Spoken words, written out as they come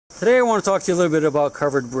Today I want to talk to you a little bit about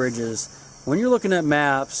covered bridges. When you're looking at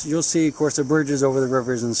maps, you'll see, of course, the bridges over the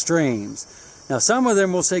rivers and streams. Now, some of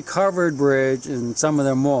them will say covered bridge and some of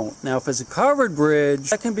them won't. Now, if it's a covered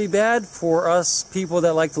bridge, that can be bad for us people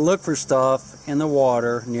that like to look for stuff in the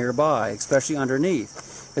water nearby, especially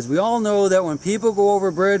underneath. Because we all know that when people go over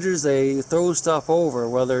bridges, they throw stuff over,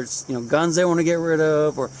 whether it's guns they want to get rid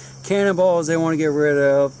of, or cannonballs they want to get rid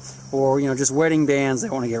of, or just wedding bands they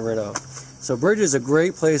want to get rid of. So bridges are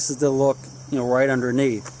great places to look, right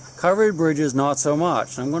underneath. Covered bridges, not so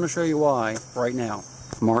much. I'm going to show you why right now.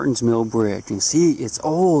 Martin's Mill Bridge. You can see it's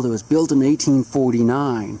old. It was built in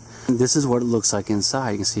 1849. This is what it looks like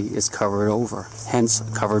inside. You can see it's covered over, hence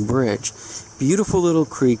covered bridge. Beautiful little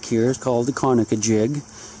creek here. It's called the Aquachigger.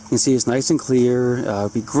 You can see it's nice and clear.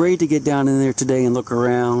 It'd be great to get down in there today and look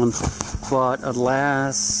around, but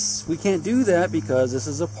alas, we can't do that because this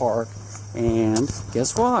is a park, and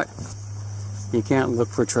guess what? You can't look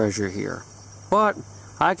for treasure here. But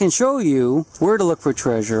I can show you where to look for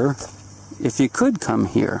treasure if you could come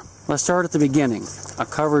here. Let's start at the beginning. A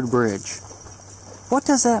covered bridge. What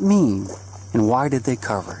does that mean? And why did they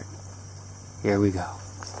cover it? Here we go.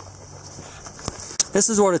 This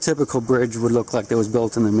is what a typical bridge would look like that was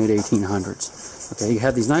built in the mid-1800s. Okay, you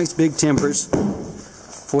had these nice big timbers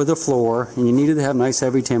for the floor, and you needed to have nice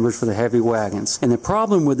heavy timbers for the heavy wagons. And the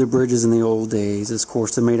problem with the bridges in the old days is, of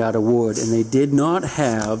course, they're made out of wood, and they did not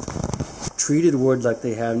have treated wood like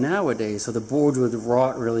they have nowadays, so the boards would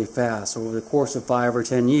rot really fast. So over the course of 5 or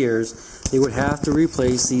 10 years, they would have to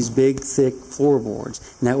replace these big, thick floorboards,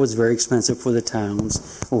 and that was very expensive for the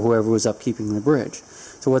towns or whoever was upkeeping the bridge.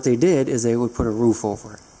 So what they did is they would put a roof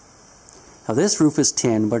over it. Now this roof is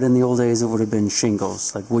tin, but in the old days it would have been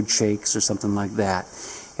shingles, like wood shakes or something like that.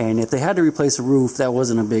 And if they had to replace a roof, that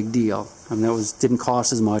wasn't a big deal. I mean, that didn't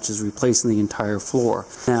cost as much as replacing the entire floor.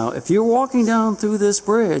 Now, if you're walking down through this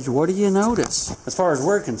bridge, what do you notice? As far as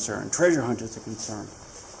we're concerned, treasure hunters are concerned.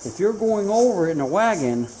 If you're going over it in a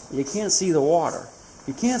wagon, you can't see the water.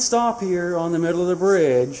 You can't stop here on the middle of the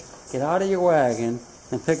bridge, get out of your wagon,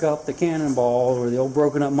 and pick up the cannonballs or the old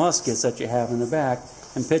broken up muskets that you have in the back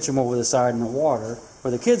and pitch them over the side in the water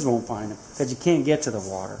where the kids won't find them because you can't get to the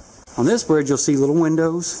water. On this bridge you'll see little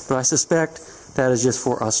windows, but I suspect that is just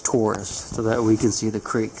for us tourists so that we can see the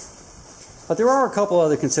creek. But there are a couple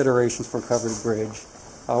other considerations for a covered bridge.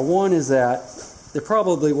 One is that there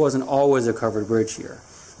probably wasn't always a covered bridge here.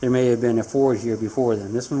 There may have been a ford here before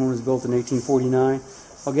then. This one was built in 1849.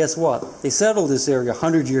 Well, guess what? They settled this area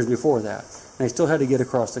 100 years before that. And they still had to get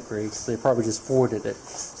across the creek, so they probably just forded it.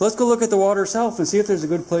 So let's go look at the water itself and see if there's a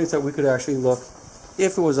good place that we could actually look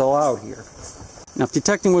if it was allowed here. Now, if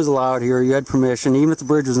detecting was allowed here, you had permission, even if the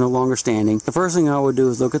bridge was no longer standing, the first thing I would do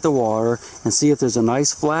is look at the water and see if there's a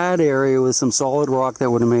nice flat area with some solid rock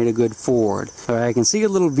that would have made a good ford. All right, I can see a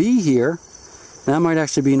little V here. That might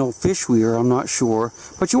actually be an old fish weir, I'm not sure.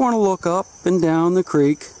 But you want to look up and down the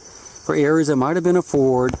creek for areas that might have been a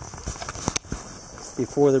ford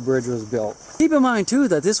before the bridge was built. Keep in mind, too,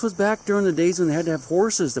 that this was back during the days when they had to have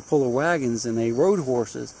horses to pull the wagons, and they rode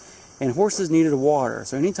horses. And horses needed water.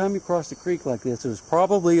 So anytime you cross the creek like this, there's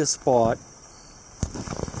probably a spot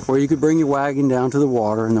where you could bring your wagon down to the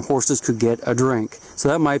water and the horses could get a drink. So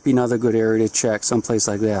that might be another good area to check, someplace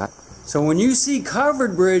like that. So when you see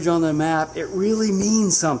covered bridge on the map, it really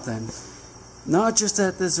means something. Not just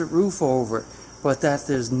that there's a roof over it, but that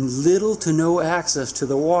there's little to no access to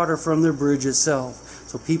the water from the bridge itself.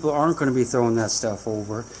 So people aren't going to be throwing that stuff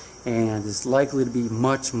over, and there's likely to be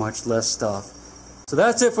much, much less stuff. So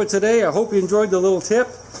that's it for today. I hope you enjoyed the little tip.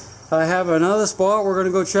 I have another spot we're going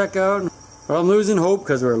to go check out. But I'm losing hope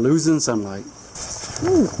because we're losing sunlight.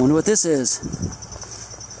 Ooh, wonder what this is.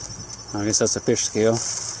 I guess that's a fish scale.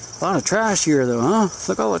 A lot of trash here though, huh?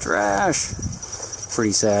 Look at all the trash.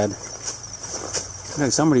 Pretty sad. Looks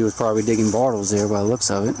like somebody was probably digging bottles there by the looks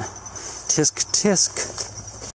of it. Tisk tisk.